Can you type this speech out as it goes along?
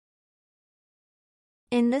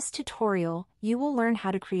In this tutorial, you will learn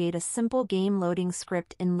how to create a simple game loading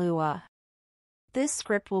script in Lua. This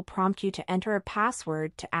script will prompt you to enter a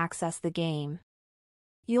password to access the game.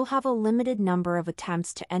 You'll have a limited number of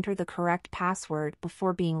attempts to enter the correct password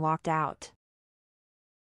before being locked out.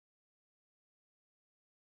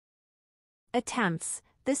 Attempts.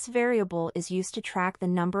 This variable is used to track the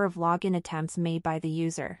number of login attempts made by the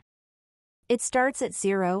user. It starts at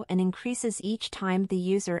 0 and increases each time the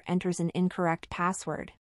user enters an incorrect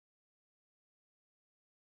password.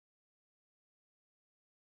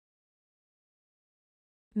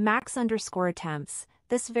 Max_attempts.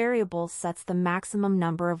 This variable sets the maximum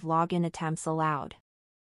number of login attempts allowed.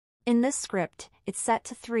 In this script, it's set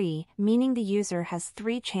to 3, meaning the user has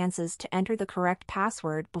 3 chances to enter the correct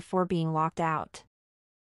password before being locked out.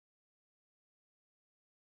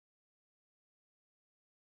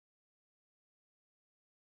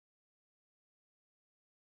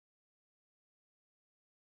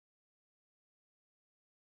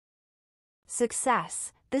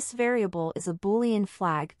 Success. This variable is a Boolean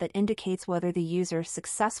flag that indicates whether the user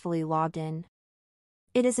successfully logged in.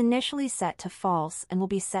 It is initially set to false and will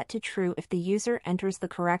be set to true if the user enters the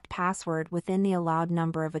correct password within the allowed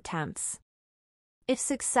number of attempts. If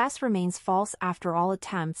success remains false after all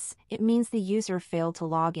attempts, it means the user failed to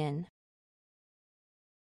log in.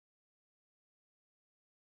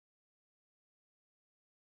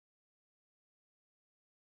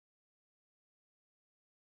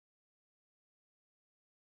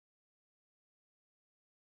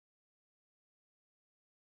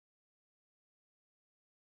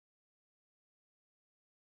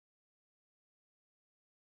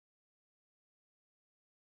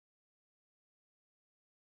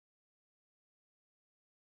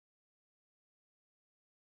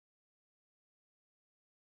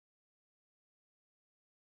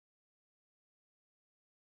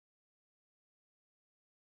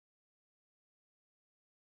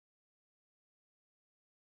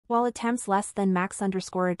 While attempts less than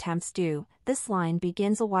max_attempts do, this line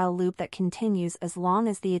begins a while loop that continues as long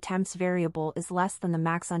as the attempts variable is less than the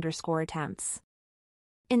max_attempts.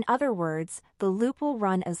 In other words, the loop will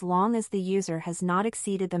run as long as the user has not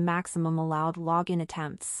exceeded the maximum allowed login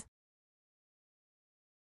attempts.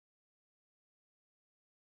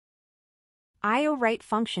 IOWrite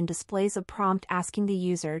function displays a prompt asking the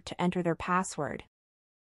user to enter their password.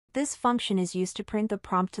 This function is used to print the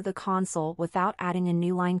prompt to the console without adding a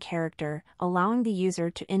new line character, allowing the user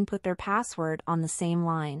to input their password on the same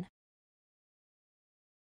line.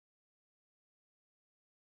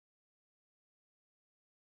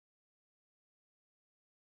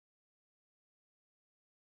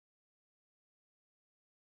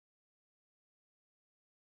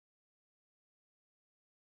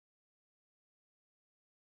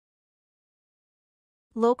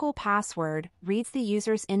 Local password reads the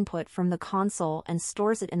user's input from the console and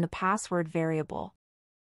stores it in the password variable.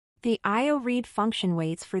 The IORead function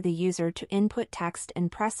waits for the user to input text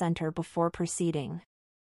and press enter before proceeding.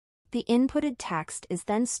 The inputted text is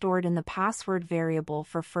then stored in the password variable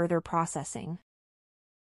for further processing.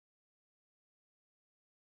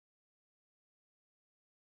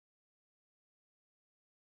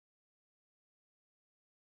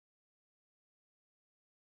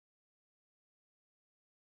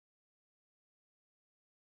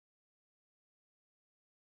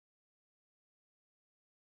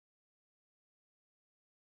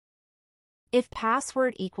 If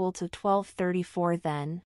password equal to 1234,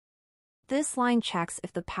 then this line checks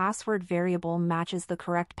if the password variable matches the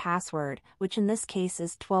correct password, which in this case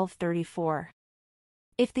is 1234.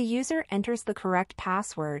 If the user enters the correct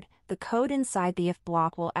password, the code inside the if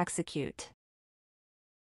block will execute.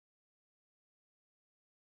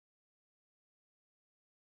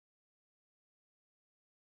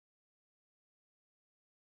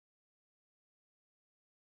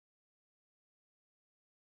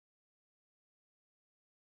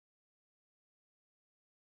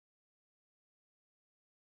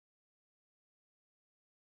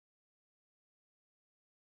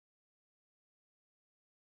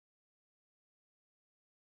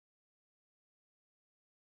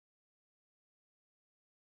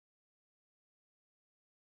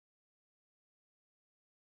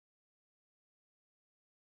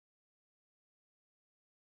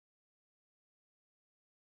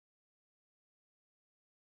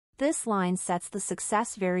 This line sets the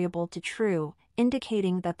success variable to true,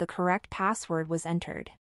 indicating that the correct password was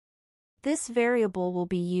entered. This variable will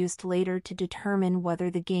be used later to determine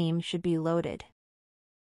whether the game should be loaded.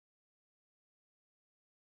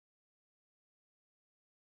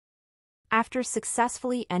 After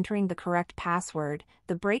successfully entering the correct password,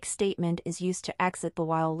 the break statement is used to exit the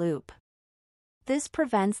while loop. This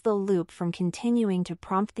prevents the loop from continuing to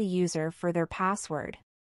prompt the user for their password.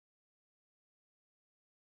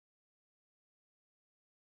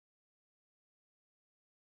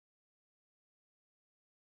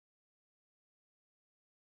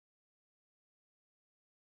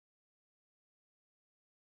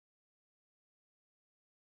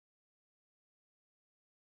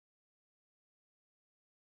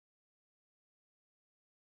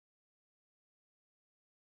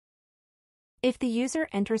 If the user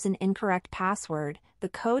enters an incorrect password, the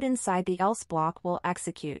code inside the else block will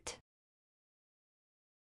execute.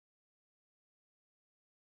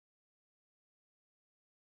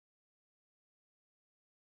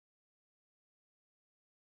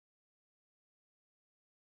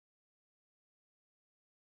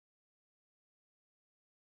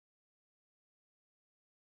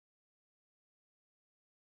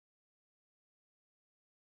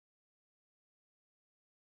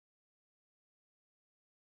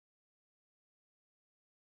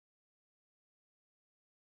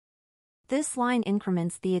 This line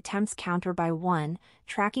increments the attempts counter by 1,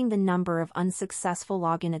 tracking the number of unsuccessful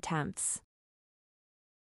login attempts.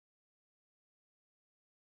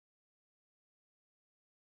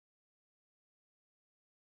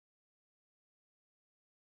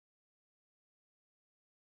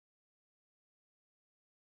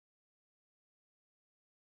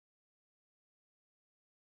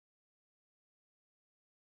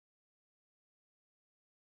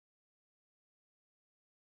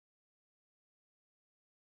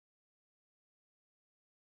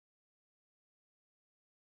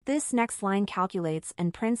 This next line calculates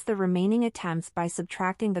and prints the remaining attempts by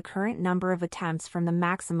subtracting the current number of attempts from the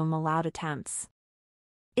maximum allowed attempts.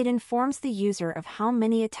 It informs the user of how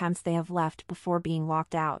many attempts they have left before being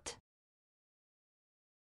locked out.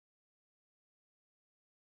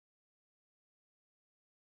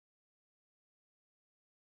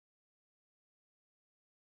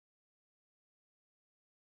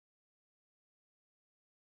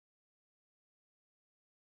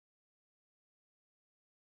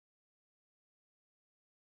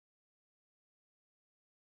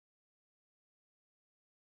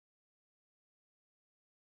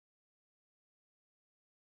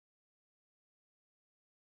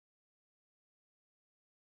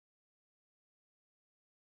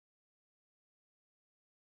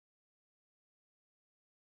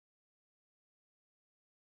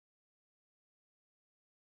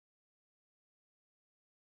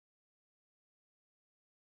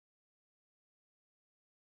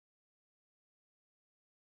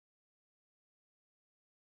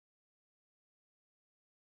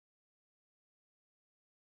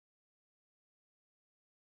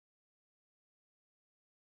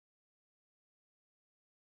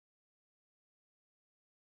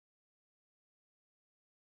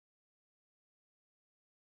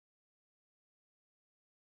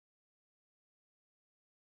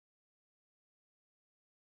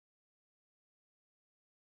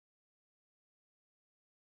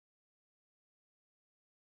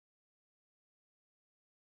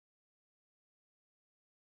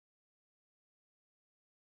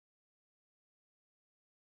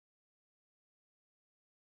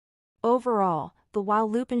 Overall, the while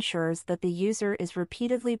loop ensures that the user is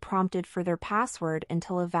repeatedly prompted for their password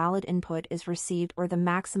until a valid input is received or the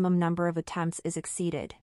maximum number of attempts is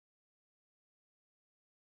exceeded.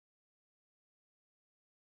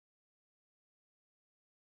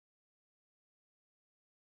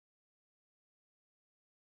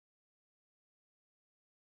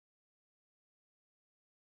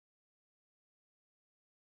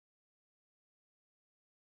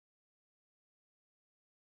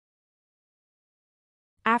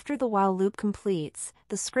 After the while loop completes,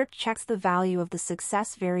 the script checks the value of the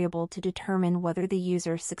success variable to determine whether the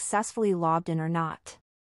user successfully logged in or not.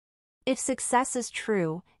 If success is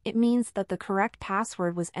true, it means that the correct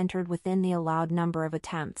password was entered within the allowed number of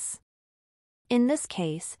attempts. In this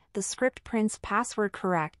case, the script prints password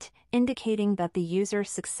correct, indicating that the user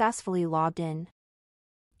successfully logged in.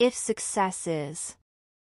 If success is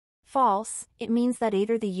false, it means that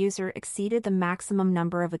either the user exceeded the maximum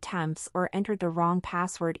number of attempts or entered the wrong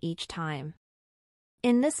password each time.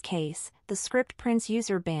 In this case, the script prints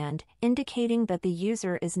user banned, indicating that the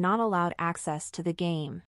user is not allowed access to the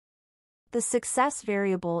game. The success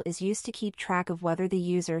variable is used to keep track of whether the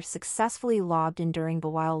user successfully logged in during the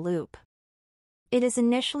while loop. It is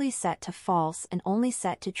initially set to false and only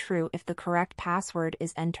set to true if the correct password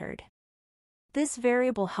is entered. This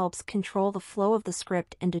variable helps control the flow of the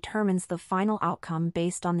script and determines the final outcome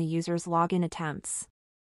based on the user's login attempts.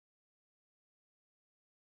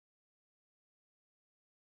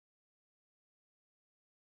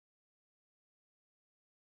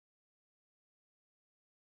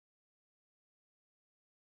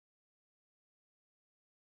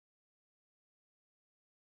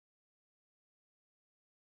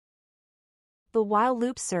 The while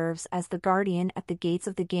loop serves as the guardian at the gates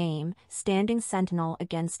of the game, standing sentinel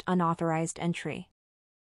against unauthorized entry.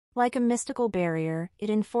 Like a mystical barrier, it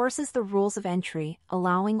enforces the rules of entry,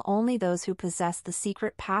 allowing only those who possess the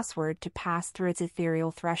secret password to pass through its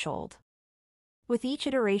ethereal threshold. With each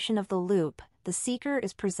iteration of the loop, the seeker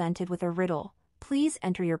is presented with a riddle: please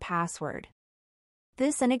enter your password.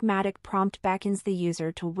 This enigmatic prompt beckons the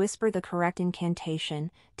user to whisper the correct incantation,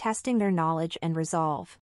 testing their knowledge and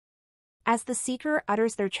resolve. As the seeker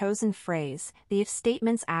utters their chosen phrase, the if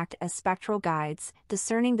statements act as spectral guides,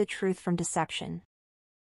 discerning the truth from deception.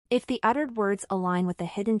 If the uttered words align with the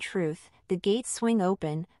hidden truth, the gates swing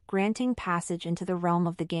open, granting passage into the realm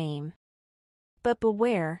of the game. But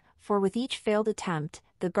beware, for with each failed attempt,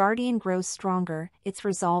 the guardian grows stronger, its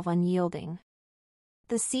resolve unyielding.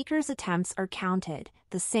 The seeker's attempts are counted,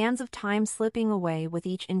 the sands of time slipping away with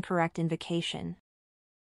each incorrect invocation.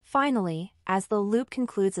 Finally, as the loop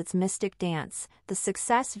concludes its mystic dance, the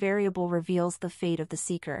success variable reveals the fate of the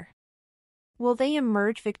seeker. Will they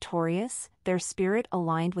emerge victorious, their spirit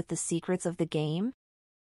aligned with the secrets of the game?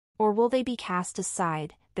 Or will they be cast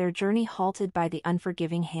aside, their journey halted by the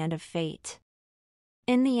unforgiving hand of fate?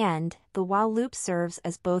 In the end, the while loop serves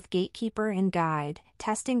as both gatekeeper and guide,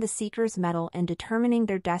 testing the seeker's mettle and determining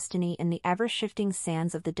their destiny in the ever-shifting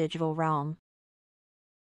sands of the digital realm.